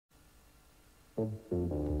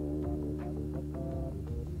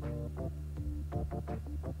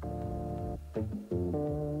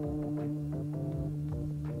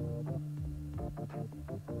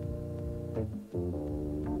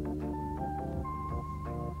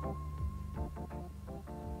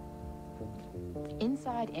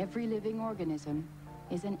Inside every living organism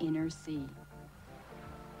is an inner sea.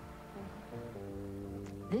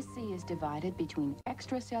 This sea is divided between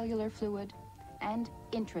extracellular fluid and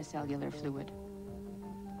intracellular fluid.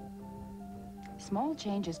 Small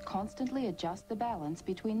changes constantly adjust the balance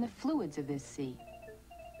between the fluids of this sea.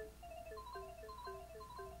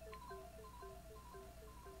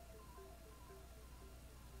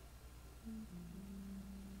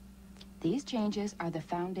 These changes are the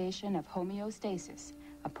foundation of homeostasis,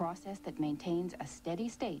 a process that maintains a steady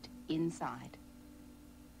state inside.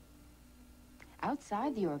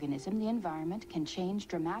 Outside the organism, the environment can change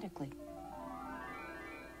dramatically.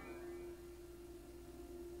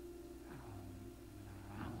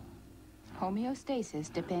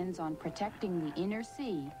 Homeostasis depends on protecting the inner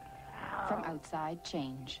sea from outside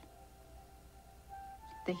change.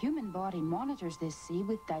 The human body monitors this sea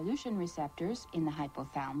with dilution receptors in the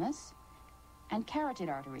hypothalamus and carotid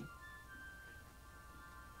artery,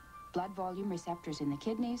 blood volume receptors in the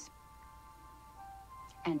kidneys,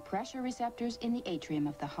 and pressure receptors in the atrium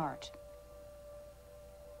of the heart.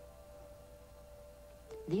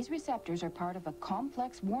 These receptors are part of a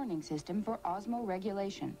complex warning system for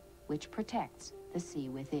osmoregulation, which protects the sea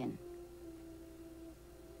within.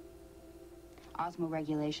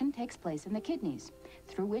 Osmoregulation takes place in the kidneys,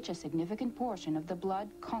 through which a significant portion of the blood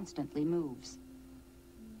constantly moves.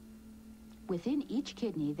 Within each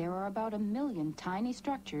kidney, there are about 1 million tiny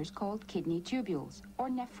structures called kidney tubules, or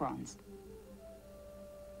nephrons.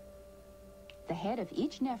 The head of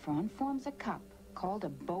each nephron forms a cup called a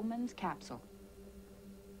Bowman's capsule.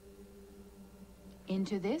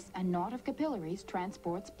 Into this, a knot of capillaries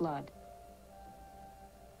transports blood.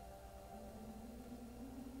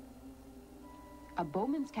 A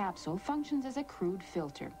Bowman's capsule functions as a crude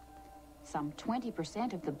filter. Some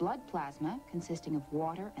 20% of the blood plasma, consisting of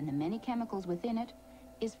water and the many chemicals within it,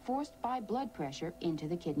 is forced by blood pressure into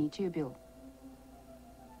the kidney tubule.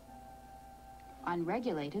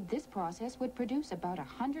 Unregulated, this process would produce about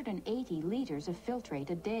 180 liters of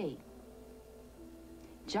filtrate a day.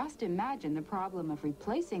 Just imagine the problem of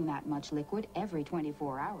replacing that much liquid every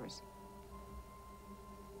 24 hours.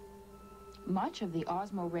 Much of the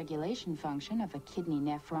osmoregulation function of a kidney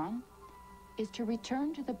nephron is to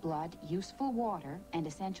return to the blood useful water and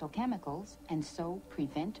essential chemicals, and so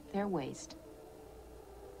prevent their waste.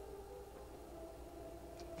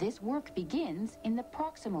 This work begins in the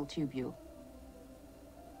proximal tubule.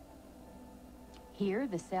 Here,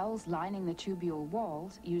 the cells lining the tubule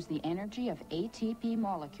walls use the energy of ATP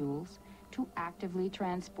molecules to actively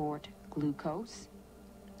transport glucose,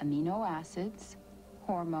 amino acids,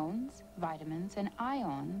 hormones, vitamins, and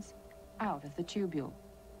ions out of the tubule.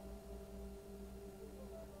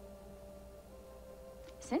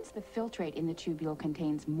 Since the filtrate in the tubule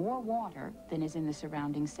contains more water than is in the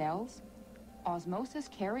surrounding cells, osmosis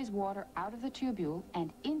carries water out of the tubule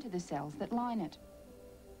and into the cells that line it.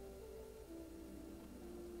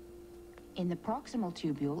 In the proximal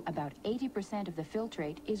tubule, about 80% of the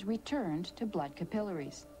filtrate is returned to blood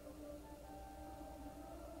capillaries.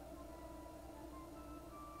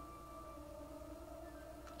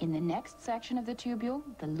 In the next section of the tubule,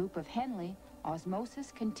 the loop of Henle,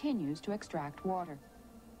 osmosis continues to extract water.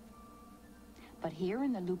 But here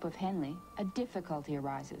in the loop of Henle, a difficulty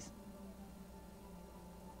arises.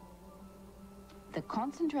 The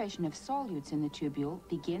concentration of solutes in the tubule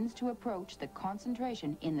begins to approach the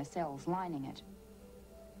concentration in the cells lining it.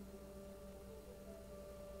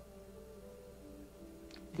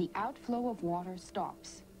 The outflow of water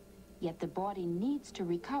stops, yet the body needs to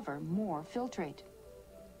recover more filtrate.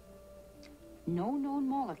 No known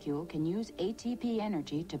molecule can use ATP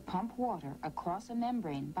energy to pump water across a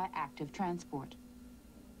membrane by active transport.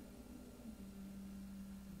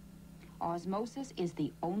 Osmosis is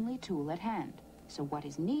the only tool at hand, so what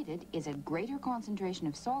is needed is a greater concentration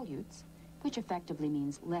of solutes, which effectively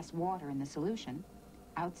means less water in the solution,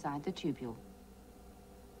 outside the tubule.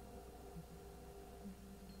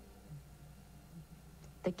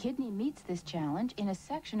 The kidney meets this challenge in a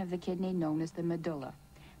section of the kidney known as the medulla,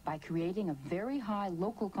 by creating a very high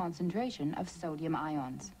local concentration of sodium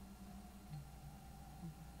ions.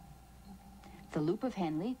 The loop of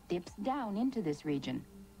Henle dips down into this region.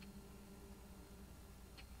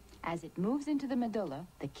 As it moves into the medulla,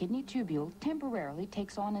 the kidney tubule temporarily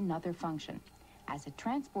takes on another function, as a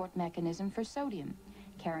transport mechanism for sodium,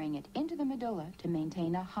 carrying it into the medulla to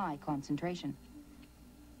maintain a high concentration.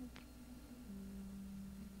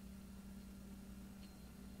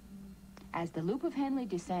 As the loop of Henle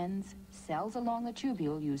descends, cells along the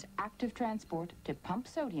tubule use active transport to pump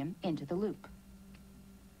sodium into the loop.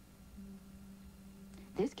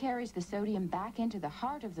 This carries the sodium back into the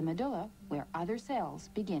heart of the medulla, where other cells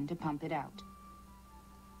begin to pump it out.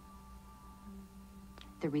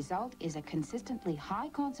 The result is a consistently high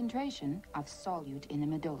concentration of solute in the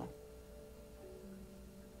medulla.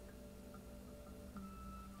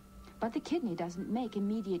 But the kidney doesn't make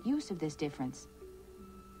immediate use of this difference.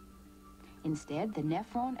 Instead, the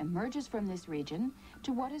nephron emerges from this region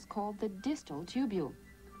to what is called the distal tubule.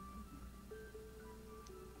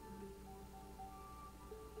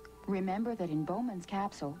 Remember that in Bowman's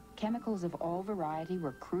capsule, chemicals of all variety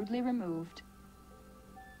were crudely removed,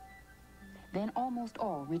 then almost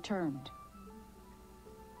all returned.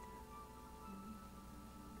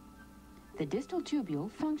 The distal tubule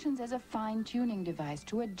functions as a fine-tuning device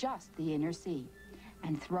to adjust the inner C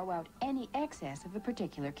and throw out any excess of a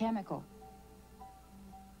particular chemical.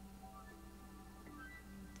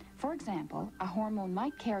 For example, a hormone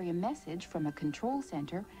might carry a message from a control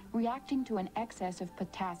center reacting to an excess of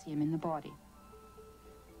potassium in the body.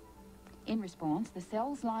 In response, the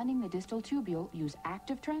cells lining the distal tubule use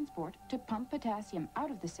active transport to pump potassium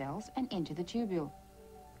out of the cells and into the tubule.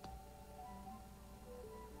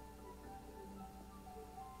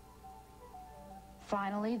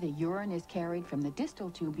 Finally, the urine is carried from the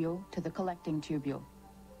distal tubule to the collecting tubule.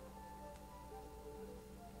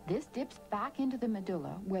 This dips back into the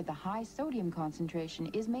medulla, where the high sodium concentration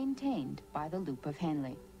is maintained by the loop of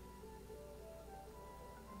Henle.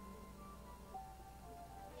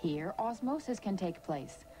 Here, osmosis can take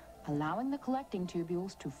place, allowing the collecting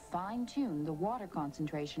tubules to fine-tune the water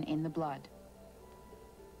concentration in the blood.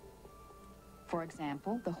 For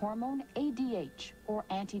example, the hormone ADH, or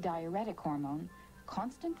antidiuretic hormone,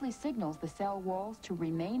 constantly signals the cell walls to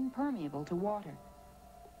remain permeable to water.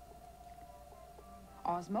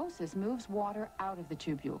 Osmosis moves water out of the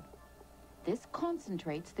tubule. This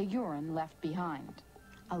concentrates the urine left behind.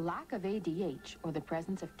 A lack of ADH, or the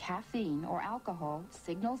presence of caffeine or alcohol,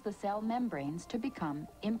 signals the cell membranes to become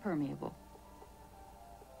impermeable.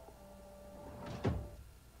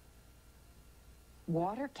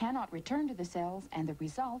 Water cannot return to the cells, and the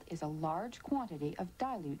result is a large quantity of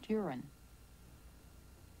dilute urine.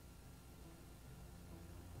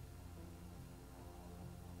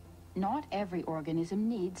 Not every organism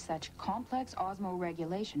needs such complex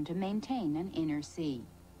osmoregulation to maintain an inner C.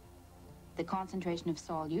 The concentration of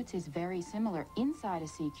solutes is very similar inside a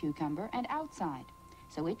sea cucumber and outside,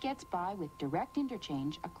 so it gets by with direct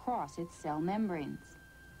interchange across its cell membranes.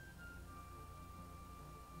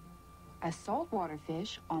 A saltwater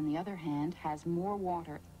fish, on the other hand, has more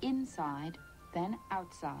water inside than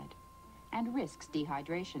outside and risks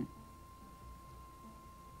dehydration.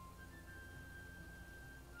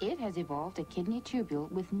 It has evolved a kidney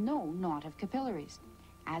tubule with no knot of capillaries.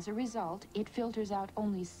 As a result, it filters out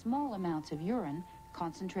only small amounts of urine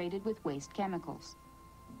concentrated with waste chemicals.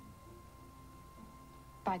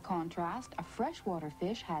 By contrast, a freshwater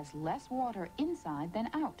fish has less water inside than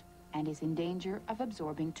out and is in danger of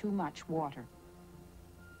absorbing too much water.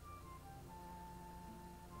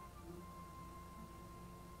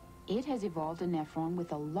 It has evolved a nephron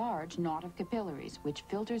with a large knot of capillaries, which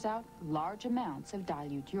filters out large amounts of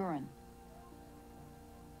dilute urine.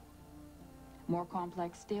 More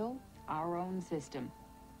complex still, our own system.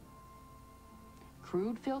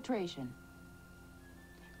 Crude filtration.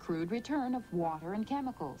 Crude return of water and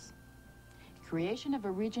chemicals. Creation of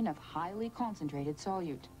a region of highly concentrated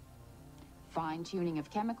solute. Fine-tuning of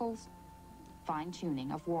chemicals.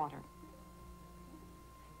 Fine-tuning of water.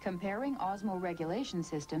 Comparing osmoregulation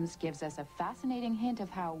systems gives us a fascinating hint of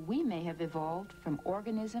how we may have evolved from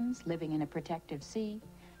organisms living in a protective sea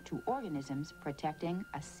to organisms protecting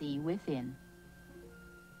a sea within.